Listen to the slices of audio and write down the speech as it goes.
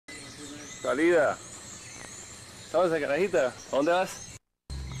Salida. ¿Sabes esa carajita? ¿A dónde vas?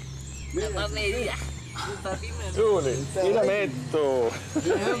 A Mérida. Mírame esto.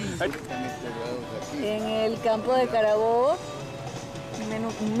 En el campo de Carabobo,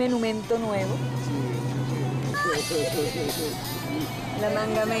 un monumento nuevo. La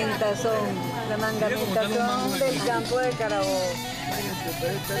mangamentación del campo de Carabobo.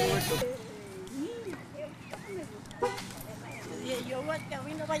 Yo voy al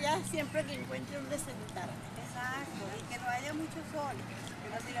camino para allá siempre que encuentre donde sentarme. Exacto, y que no haya mucho sol.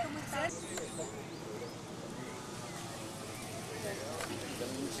 Así como está.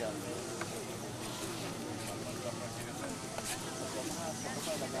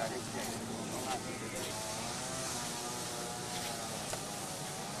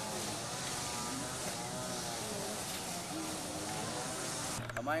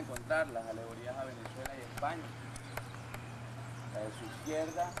 Vamos a encontrar las alegorías a Venezuela y España. La de su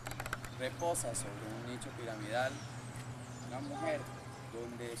izquierda reposa sobre un nicho piramidal, una mujer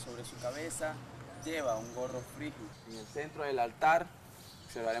donde sobre su cabeza lleva un gorro frigio. En el centro del altar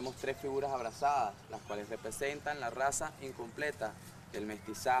observaremos tres figuras abrazadas, las cuales representan la raza incompleta del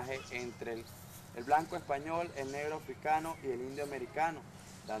mestizaje entre el blanco español, el negro africano y el indio americano,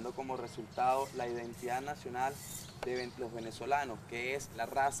 dando como resultado la identidad nacional de los venezolanos, que es la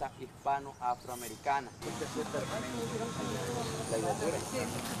raza hispano-afroamericana. La igualdad.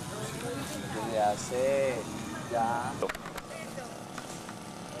 Desde hace ya...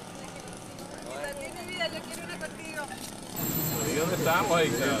 ¿Dónde estamos?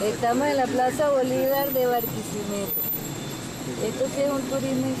 Estamos en la Plaza Bolívar de Barquisimeto. Esto sí es un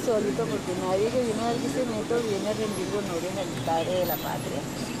turismo insólito porque nadie que viene a Barquisimeto viene a rendir honores al padre de la patria.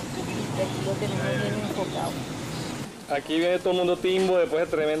 Y aquí lo tenemos bien enfocado. Aquí viene todo el mundo timbo después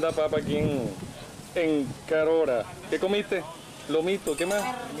de tremenda papa aquí en Carora. ¿Qué comiste? Lomito, ¿qué más?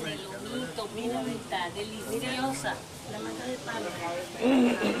 Lomito, pinita, deliciosa. La mata de parra.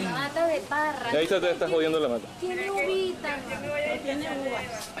 La mata de parra. Y ahí se te está jodiendo la mata. Tiene uvita. No tiene uvas.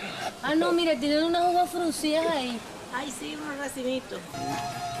 Ah, no, mire, tienen unas uvas fruncidas ahí. Ay, sí, unos racimitos.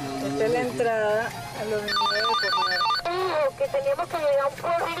 Esta es la entrada a los viñedos de comer. Dijo que teníamos que llegar a un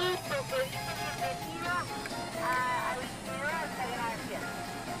pueblito que dice bienvenido al viñedo de Altagracia.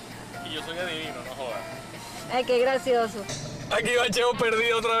 Y yo soy adivino, no jodas. Ay, qué gracioso. Aquí va Cheo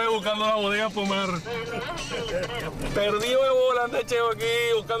perdido otra vez buscando la bodega Pomar. Perdido de bola anda Cheo aquí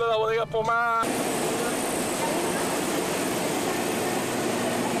buscando la bodega Pomar.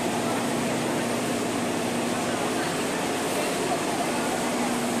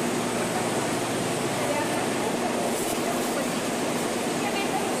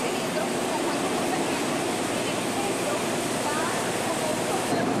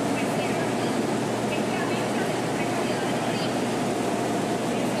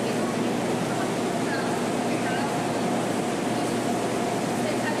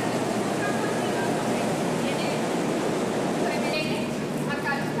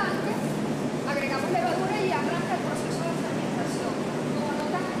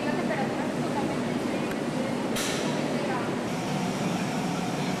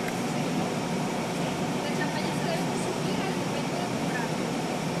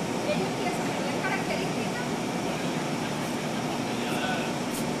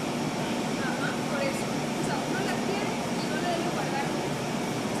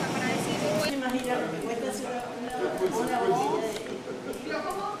 Vio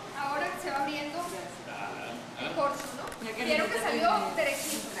como ahora se va abriendo el corcho, ¿no? Quiero que salió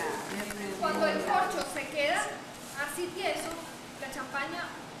derechito. Cuando el corcho se queda así tieso, la champaña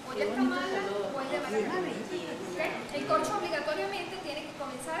o ya está mala o es de mala calidad. ¿Okay? El corcho obligatoriamente tiene que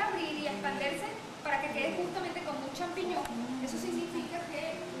comenzar a abrir y a expandirse para que quede justamente como un champiñón. Eso significa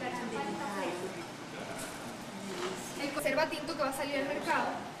que la champaña está fresca. El conserva tinto que va a salir al mercado,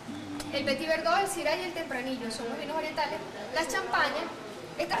 el Petit Verdot, el Syrah y el Tempranillo son los vinos orientales. Las champañas,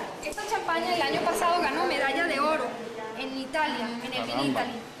 esta champaña el año pasado ganó medalla de oro en Italia, en el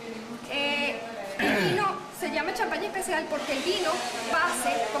Vinitaly. El vino se llama champaña especial porque el vino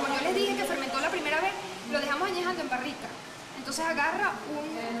base, como yo les dije que fermentó la primera vez, lo dejamos añejando en barrica. Entonces agarra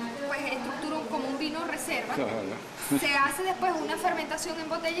estructura como un vino reserva, se hace después una fermentación en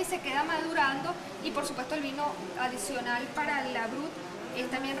botella y se queda madurando, y por supuesto el vino adicional para la Brut es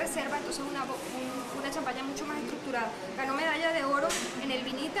también reserva, entonces una champaña mucho más estructurada. Ganó medalla de oro en el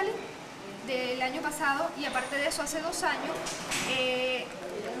Vinitaly del año pasado, y aparte de eso hace 2 años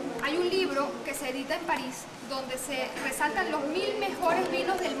hay un libro que se edita en París donde se resaltan los 1000 mejores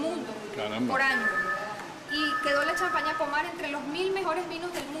vinos del mundo. Caramba. Por año. Y quedó la champaña Pomar entre los 1000 mejores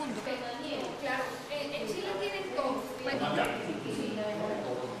vinos del mundo. Claro, en Chile tienen todo.